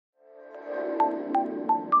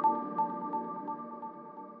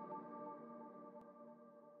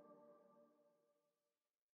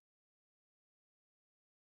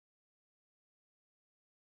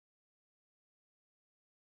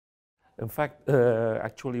In fact,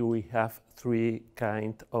 actually we have three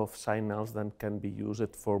kinds of signals that can be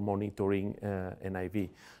used for monitoring NIV.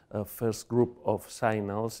 First group of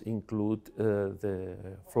signals include the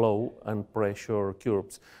flow and pressure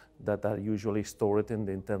curves that are usually stored in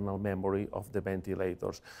the internal memory of the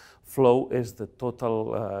ventilators. Flow is the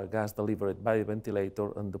total gas delivered by the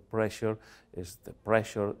ventilator, and the pressure is the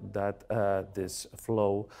pressure that this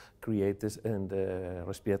flow creates in the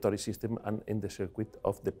respiratory system and in the circuit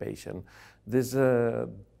of the patient. These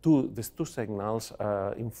two signals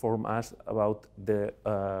inform us about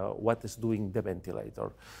what is doing the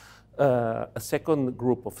ventilator. A second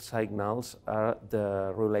group of signals are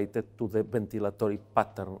related to the ventilatory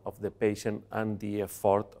pattern of the patient and the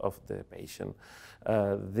effort of the patient.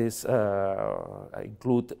 These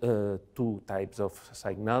include two types of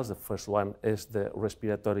signals. The first one is the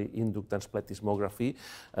respiratory inductance plethysmography,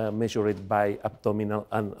 measured by abdominal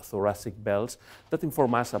and thoracic bells, that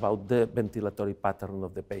inform us about the ventilatory pattern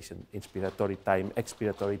of the patient, inspiratory time,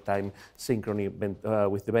 expiratory time, synchrony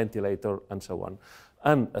with the ventilator, and so on.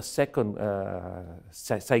 And a second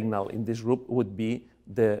signal in this group would be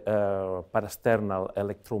the parasternal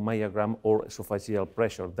electromyogram or esophageal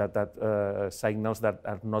pressure, that signals that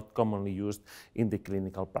are not commonly used in the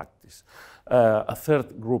clinical practice. A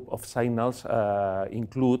third group of signals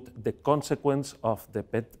include the consequence of the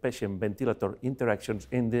patient-ventilator interactions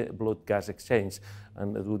in the blood-gas exchange,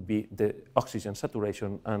 and it would be the oxygen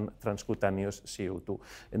saturation and transcutaneous CO2.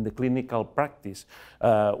 In the clinical practice,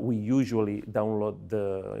 we usually download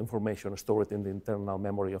the information stored in the internal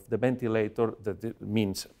memory of the ventilator, that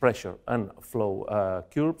means pressure and flow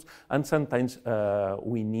curves, and sometimes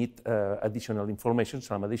we need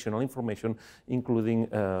some additional information, including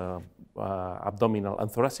abdominal and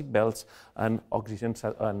thoracic bells and oxygen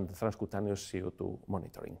and transcutaneous CO2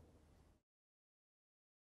 monitoring.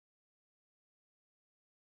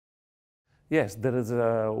 Yes, there is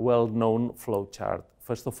a well-known flow chart.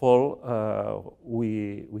 First of all,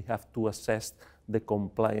 we have to assess the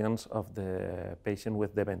compliance of the patient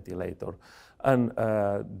with the ventilator. And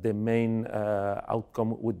the main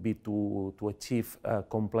outcome would be to achieve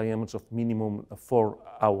compliance of minimum 4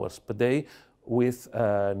 hours per day with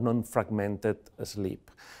non-fragmented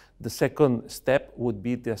sleep. The second step would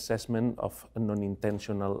be the assessment of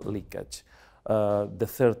non-intentional leakage. The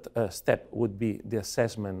third step would be the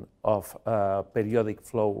assessment of periodic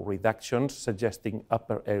flow reductions suggesting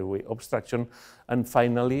upper airway obstruction. And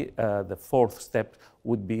finally, the fourth step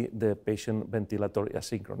would be the patient ventilatory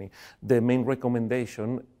asynchrony. The main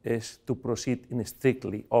recommendation is to proceed in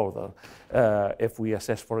strictly order. If we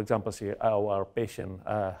assess, for example, see our patient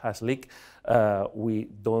has leak, we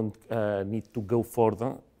don't need to go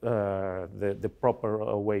further. The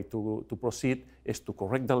proper way to proceed is to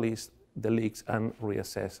correct the leaks and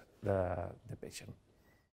reassess the patient.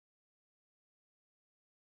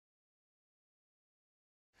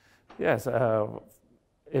 Yes,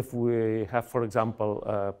 if we have, for example,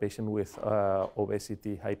 a patient with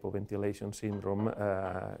obesity hypoventilation syndrome,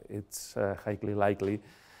 it's highly likely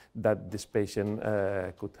that this patient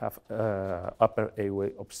could have upper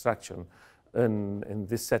airway obstruction. And in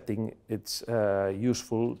this setting, it's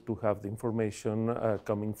useful to have the information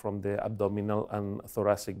coming from the abdominal and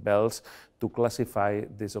thoracic bells to classify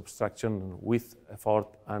this obstruction with effort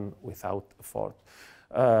and without effort.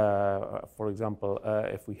 For example,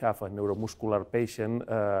 if we have a neuromuscular patient,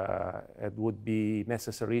 it would be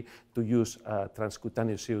necessary to use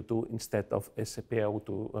transcutaneous CO2 instead of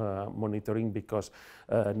SpO2 monitoring, because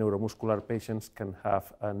neuromuscular patients can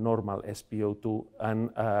have a normal SpO2 and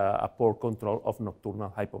a poor control of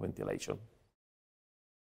nocturnal hypoventilation.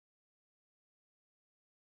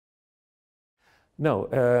 No,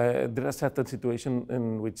 there are certain situations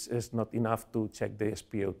in which it's not enough to check the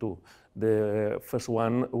SpO2. The first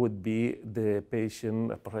one would be the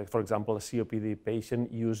patient, for example, a COPD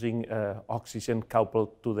patient using oxygen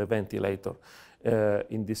coupled to the ventilator.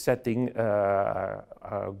 In this setting, a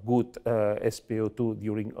good SpO2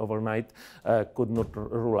 during overnight could not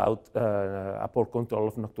rule out a poor control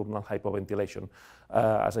of nocturnal hypoventilation.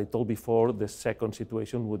 As I told before, the second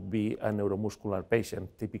situation would be a neuromuscular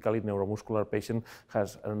patient. Typically, neuromuscular patient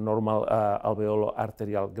has a normal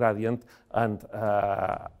alveolo-arterial gradient, and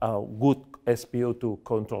a good SpO2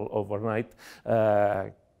 control overnight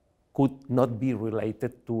could not be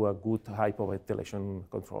related to a good hypoventilation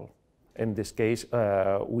control. In this case,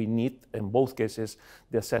 we need, in both cases,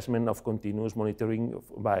 the assessment of continuous monitoring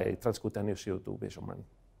by transcutaneous CO2 measurement.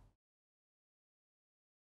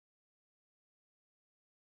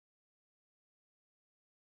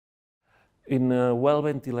 In a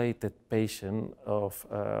well-ventilated patient,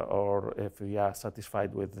 or if we are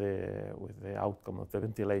satisfied with the outcome of the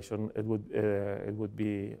ventilation, it would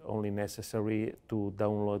be only necessary to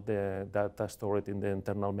download the data stored in the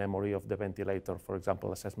internal memory of the ventilator. For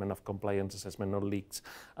example, assessment of compliance, assessment of leaks,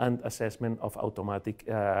 and assessment of automatic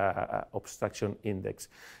obstruction index.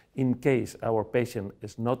 In case our patient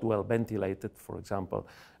is not well ventilated, for example,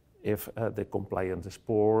 if the compliance is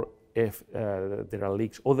poor, if there are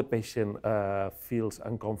leaks, or the patient feels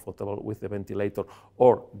uncomfortable with the ventilator,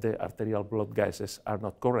 or the arterial blood gases are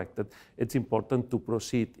not corrected, it's important to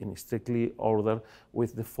proceed in strictly order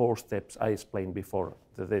with the 4 steps I explained before.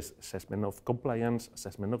 That is assessment of compliance,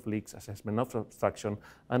 assessment of leaks, assessment of obstruction,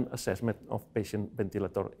 and assessment of patient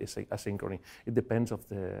ventilator asynchrony. It depends of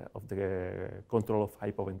the control of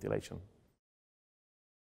hypoventilation.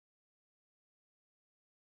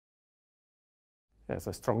 Yes,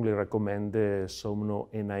 I strongly recommend the Somno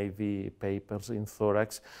NIV papers in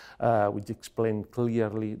thorax, which explain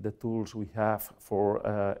clearly the tools we have for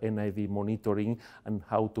NIV monitoring and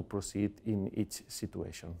how to proceed in each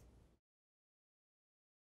situation.